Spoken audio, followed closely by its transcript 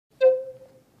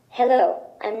Hello,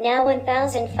 I'm now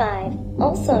 1005,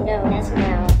 also known as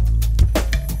Now.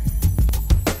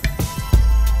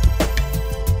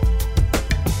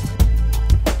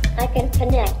 I can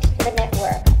connect to the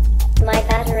network. My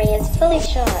battery is fully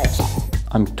charged.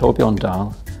 I'm Torbjørn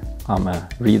Dahl. I'm a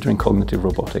reader in Cognitive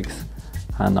Robotics,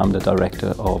 and I'm the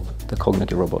director of the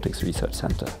Cognitive Robotics Research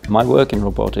Centre. My work in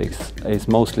robotics is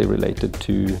mostly related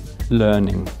to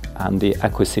learning and the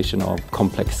acquisition of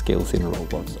complex skills in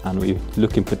robots, and we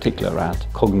look in particular at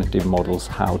cognitive models,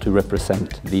 how to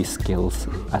represent these skills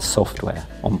as software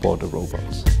on board the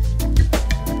robots.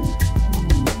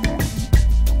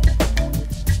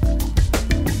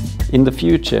 In the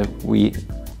future, we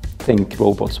think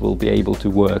robots will be able to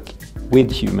work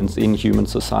with humans in human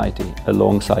society,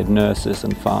 alongside nurses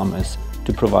and farmers,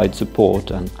 to provide support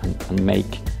and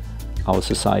make our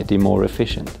society more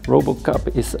efficient.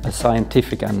 RoboCup is a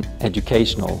scientific and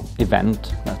educational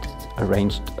event that's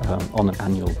arranged on an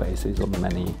annual basis on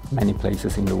many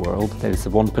places in the world. There is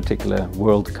one particular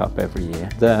World Cup every year.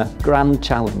 The grand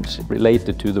challenge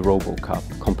related to the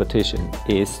RoboCup competition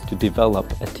is to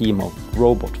develop a team of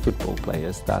robot football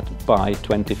players that by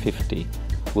 2050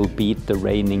 will beat the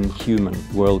reigning human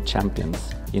world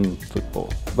champions in football.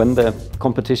 When the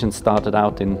competition started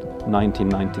out in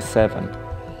 1997,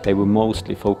 they were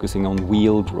mostly focusing on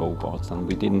wheeled robots, and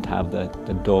we didn't have the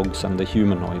dogs and the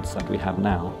humanoids that we have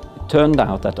now. It turned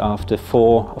out that after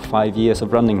 4 or 5 years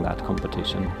of running that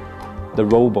competition, the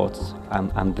robots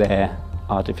and their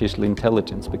artificial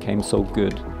intelligence became so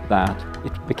good that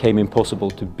it became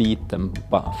impossible to beat them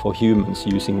for humans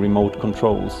using remote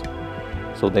controls.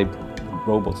 So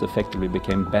robots effectively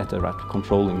became better at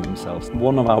controlling themselves.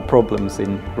 One of our problems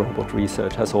in robot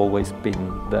research has always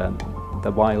been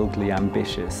the wildly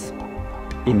ambitious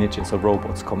images of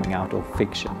robots coming out of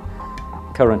fiction.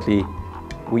 Currently,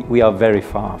 we are very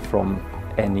far from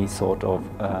any sort of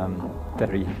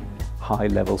very high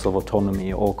levels of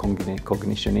autonomy or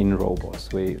cognition in robots.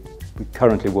 We're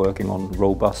currently working on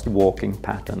robust walking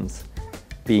patterns,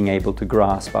 being able to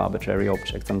grasp arbitrary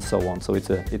objects and so on. So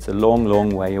it's a long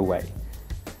way away.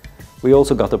 We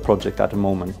also got a project at the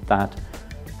moment that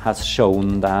has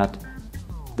shown that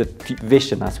the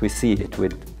vision as we see it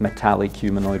with metallic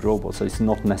humanoid robots is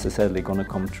not necessarily going to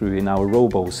come true in our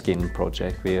Robo skin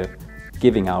project. We're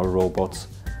giving our robots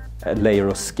a layer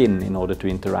of skin in order to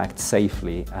interact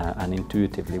safely and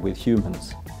intuitively with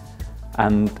humans.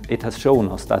 And it has shown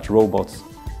us that robots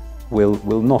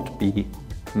will not be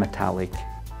metallic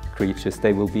creatures.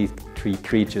 They will be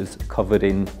creatures covered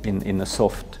in a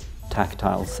soft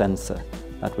tactile sensor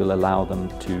that will allow them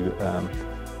to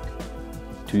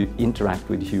interact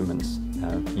with humans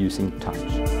using touch.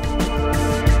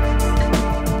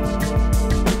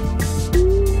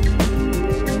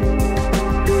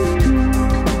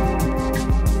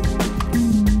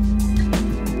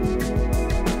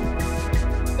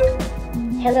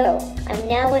 Hello, I'm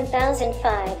now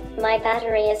 1005. My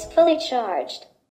battery is fully charged.